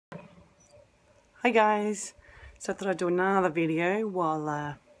Hi guys, so I thought I'd do another video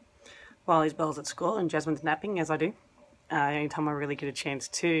while Isabella's at school and Jasmine's napping, as I do. The only time I really get a chance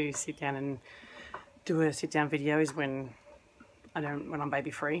to sit down and do a sit down video is when I'm baby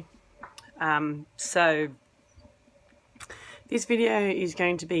free. So this video is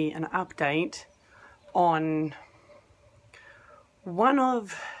going to be an update on one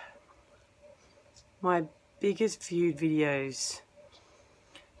of my biggest viewed videos,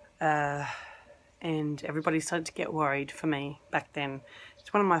 and everybody started to get worried for me back then.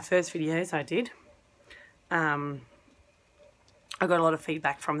 It's one of my first videos I did. I got a lot of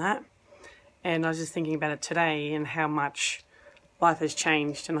feedback from that, and I was just thinking about it today and how much life has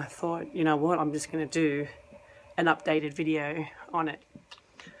changed, and I thought, you know what, I'm just going to do an updated video on it.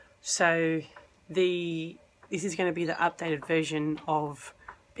 So this is going to be the updated version of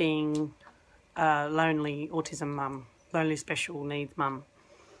being a lonely autism mum, lonely special needs mum.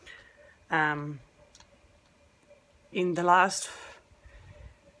 In the last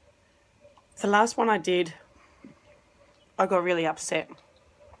one I did, I got really upset.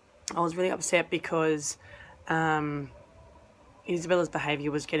 I was really upset because Isabella's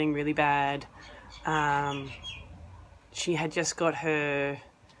behaviour was getting really bad. She had just got her,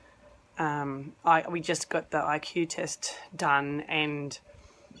 we just got the IQ test done, and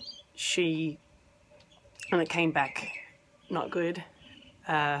it came back not good.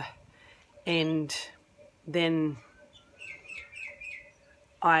 And then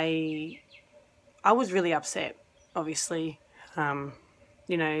I was really upset, obviously.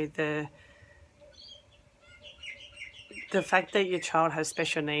 You know, the fact that your child has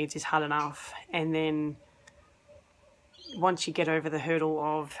special needs is hard enough, and then once you get over the hurdle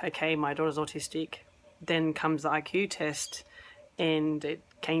of, okay, my daughter's autistic, then comes the IQ test, and it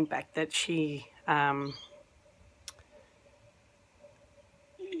came back that she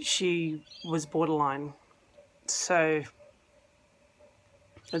was borderline. So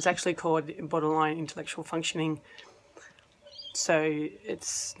it's actually called borderline intellectual functioning. So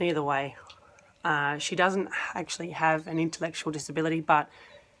it's neither way. She doesn't actually have an intellectual disability, but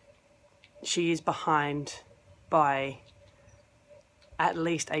she is behind by at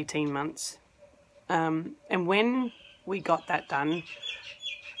least 18 months. And when we got that done,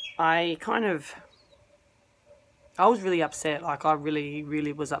 I was really upset. Like, I really,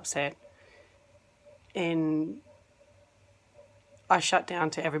 really was upset. And I shut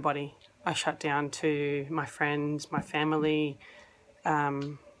down to everybody. I shut down to my friends, my family.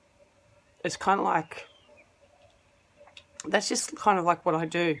 It's kind of like, that's just kind of like what I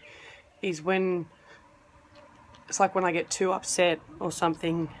do, is when, it's like when I get too upset or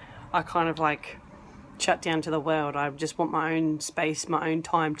something, I kind of like shut down to the world. I just want my own space, my own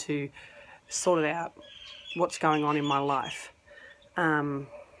time to sort it out, what's going on in my life. And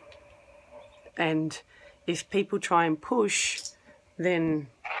if people try and push, then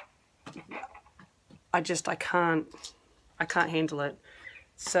I can't handle it.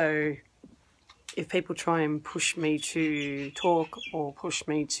 So if people try and push me to talk or push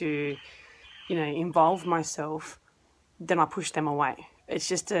me to, you know, involve myself, then I push them away. It's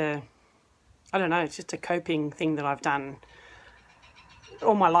just I don't know, it's just a coping thing that I've done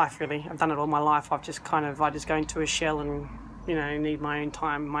all my life, really. I've done it all my life. I just go into a shell and, you know, need my own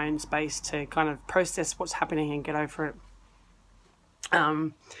time, my own space to kind of process what's happening and get over it.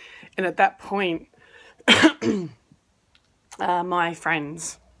 And at that point,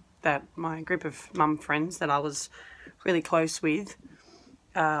 my group of mum friends that I was really close with,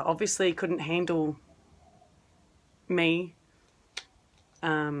 obviously couldn't handle me,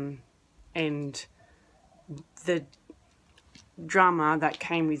 and the drama that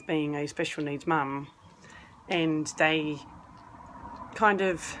came with being a special needs mum, and they kind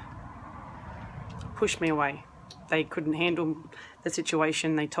of pushed me away. They couldn't handle the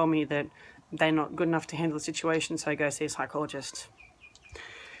situation. They told me that they're not good enough to handle the situation, so go see a psychologist.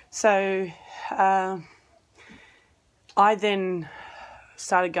 So I then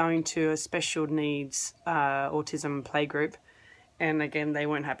started going to a special needs autism playgroup, and again, they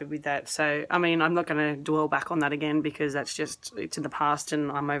weren't happy with that. So, I mean, I'm not going to dwell back on that again because it's in the past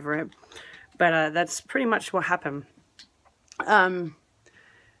and I'm over it. But that's pretty much what happened. And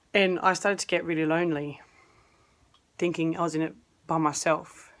I started to get really lonely, thinking I was in it by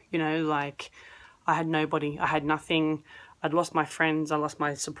myself. You know, like, I had nobody, I had nothing. I'd lost my friends, I lost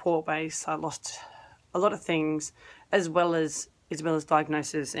my support base, I lost a lot of things, as well as Isabella's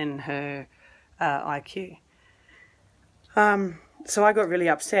diagnosis and her IQ. So I got really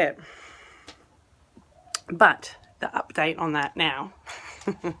upset. But the update on that now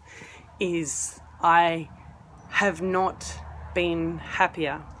is I have not been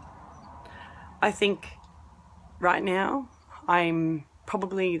happier I think right now I'm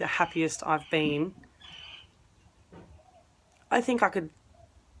probably the happiest I've been. I think I could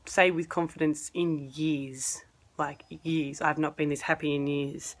say with confidence in years, like years. I've not been this happy in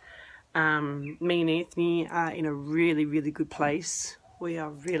years. Me and Anthony are in a really, really good place. We're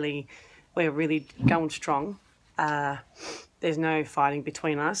really going strong. There's no fighting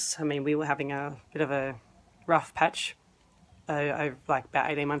between us. I mean, we were having a bit of a rough patch over like about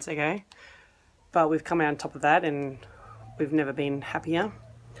 18 months ago, but we've come out on top of that and we've never been happier.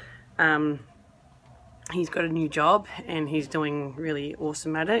 He's got a new job and he's doing really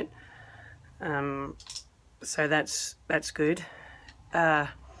awesome at it. So that's good.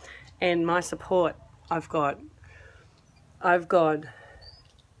 And my support, I've got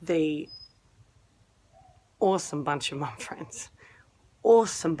the awesome bunch of mum friends.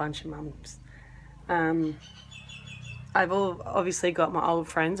 Awesome bunch of mums. I've obviously got my old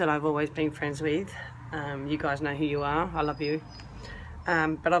friends that I've always been friends with. You guys know who you are. I love you.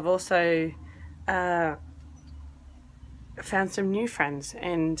 But I've also found some new friends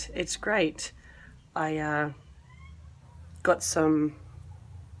and it's great. I got some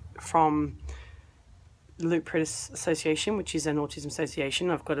from Lupus Association, which is an autism association.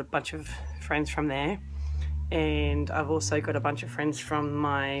 I've got a bunch of friends from there, and I've also got a bunch of friends from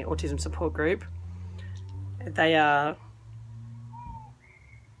my autism support group. They are,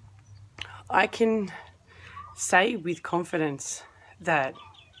 I can say with confidence that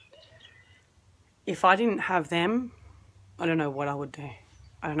if I didn't have them, I don't know what I would do.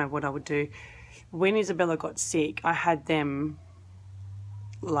 I don't know what I would do. When Isabella got sick, I had them,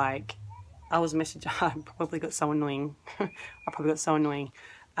 like, I was messaging, I probably got so annoying.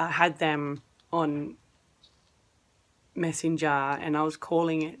 I had them on Messenger and I was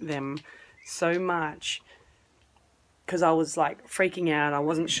calling them so much because I was like freaking out. I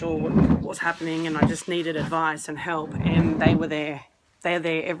wasn't sure what was happening and I just needed advice and help, and they were there. They're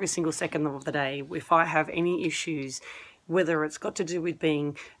there every single second of the day. If I have any issues, whether it's got to do with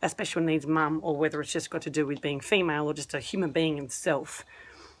being a special needs mum or whether it's just got to do with being female or just a human being itself,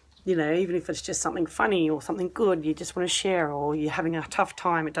 you know, even if it's just something funny or something good you just want to share, or you're having a tough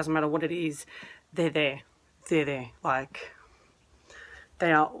time, it doesn't matter what it is, they're there. They're there. Like,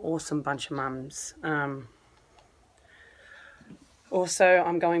 they are awesome bunch of mums. Also,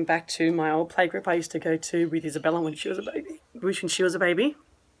 I'm going back to my old playgroup I used to go to with Isabella when she was a baby.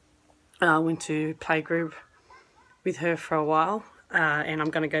 I went to playgroup with her for a while, and I'm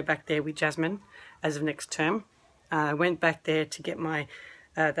going to go back there with Jasmine as of next term. I went back there to get my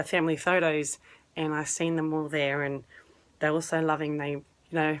the family photos, and I seen them all there, and they were so loving. They, you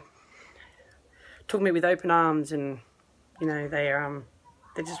know, took me with open arms, and you know, they're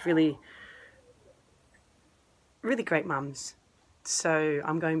just really great mums. So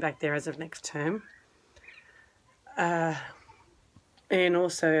I'm going back there as of next term. And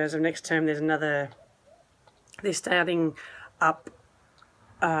also as of next term, they're starting up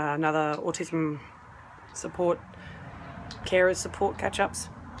another autism support, carers support catch-ups.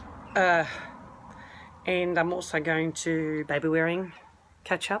 And I'm also going to baby wearing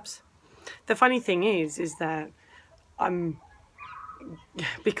catch-ups. The funny thing is that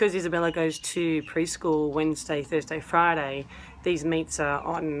because Isabella goes to preschool Wednesday, Thursday, Friday, these meets are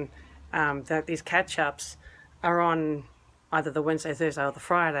on, these catch-ups are on either the Wednesday, Thursday or the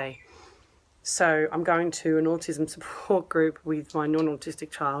Friday. So I'm going to an autism support group with my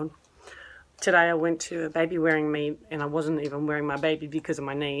non-autistic child. Today I went to a baby wearing meet and I wasn't even wearing my baby because of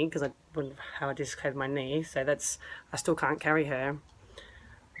my knee, because how I dislocated my knee, so that's, I still can't carry her.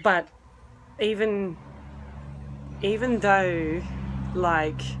 But even though,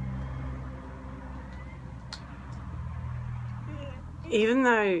 like,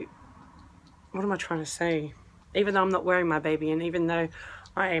 what am I trying to say? Even though I'm not wearing my baby, and even though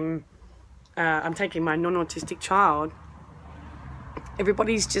I'm taking my non-autistic child,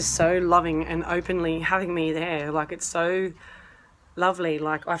 everybody's just so loving and openly having me there. Like, it's so lovely.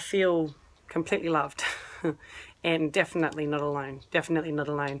 Like, I feel completely loved and definitely not alone. Definitely not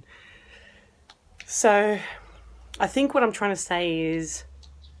alone. So I think what I'm trying to say is,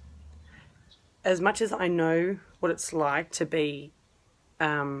 as much as I know what it's like to be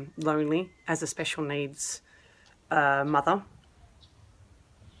lonely as a special needs mother,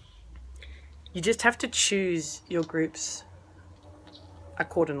 you just have to choose your groups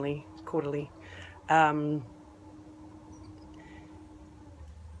accordingly,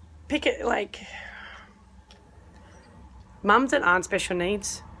 pick it, like, mums that aren't special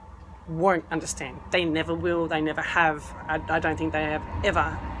needs won't understand. They never will, they never have. I don't think they have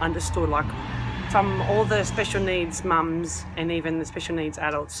ever understood. Like, from all the special needs mums and even the special needs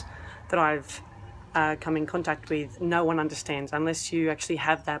adults that I've come in contact with, no one understands. Unless you actually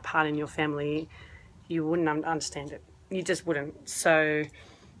have that part in your family, you wouldn't understand it. You just wouldn't. So,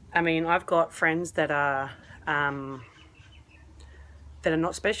 I mean, I've got friends that are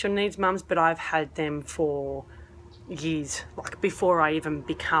not special needs mums, but I've had them for years, like before I even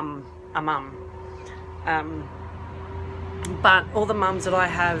become a mum. But all the mums that I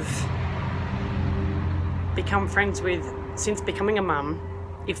have become friends with since becoming a mum,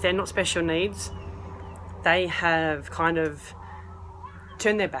 if they're not special needs, they have kind of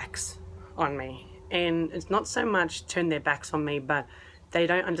turned their backs on me. And it's not so much turn their backs on me, but they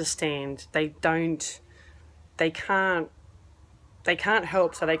don't understand. They can't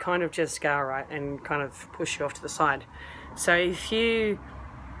help, so they kind of just go, all right, and kind of push you off to the side. So if you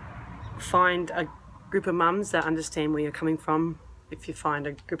find a group of mums that understand where you're coming from, if you find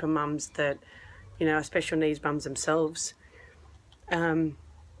a group of mums that, you know, are special needs mums themselves, then,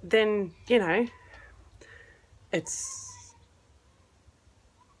 you know, it's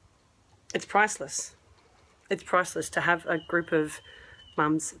priceless. It's priceless to have a group of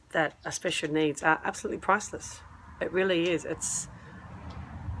mums that are special needs. Are absolutely priceless. It really is. It's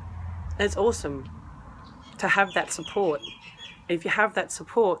awesome to have that support. If you have that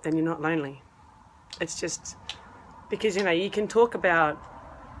support, then you're not lonely. It's just because, you know, you can talk about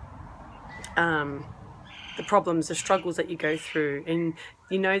the problems, the struggles that you go through, and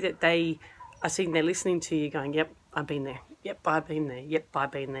you know that they are sitting there listening to you going, yep, I've been there. Yep, I've been there. Yep,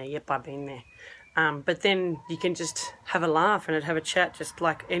 I've been there. Yep, I've been there. But then you can just have a laugh and have a chat, just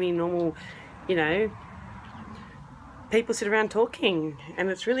like any normal, you know, people sit around talking, and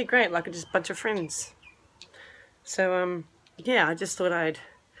it's really great, like just a bunch of friends. So, yeah, I just thought I'd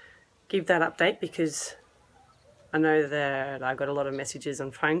give that update because I know that I got a lot of messages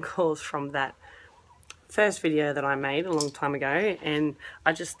and phone calls from that first video that I made a long time ago, and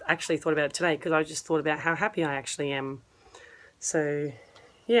I just actually thought about it today because I just thought about how happy I actually am. So,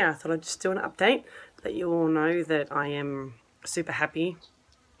 yeah, I thought I'd just do an update, let you all know that I am super happy,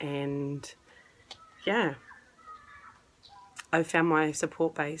 and yeah, I've found my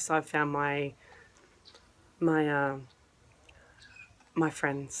support base. I've found my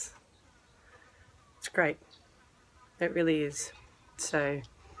friends. It's great. It really is. So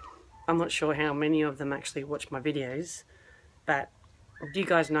I'm not sure how many of them actually watch my videos, but you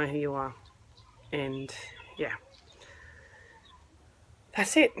guys know who you are. And yeah,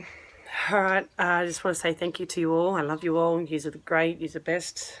 that's it. All right, I just want to say thank you to you all. I love you all. You're the great. You're the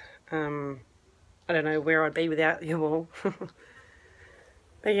best. I don't know where I'd be without you all.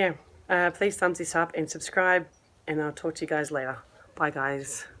 But yeah, please thumbs this up and subscribe, and I'll talk to you guys later. Bye,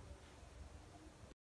 guys.